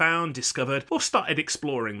resources I've found, discovered, or started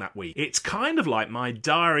exploring that week. It's kind of like my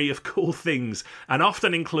diary of cool things and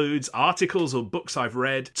often includes articles or books I've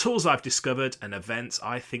read, tools I've discovered, and events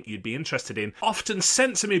I think you'd be interested in, often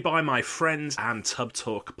sent to me by my friends and Tub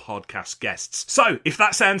Talk podcast guests. So if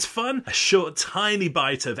that sounds fun, a short tiny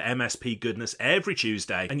bite of MSP goodness every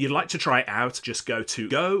Tuesday, and you'd like to try it out, just go to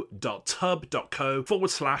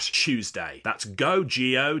go.tub.co/Tuesday. That's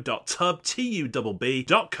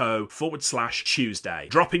go.tub.co/Tuesday.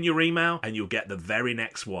 Drop in your email and you'll get the very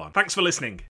next one. Thanks for listening.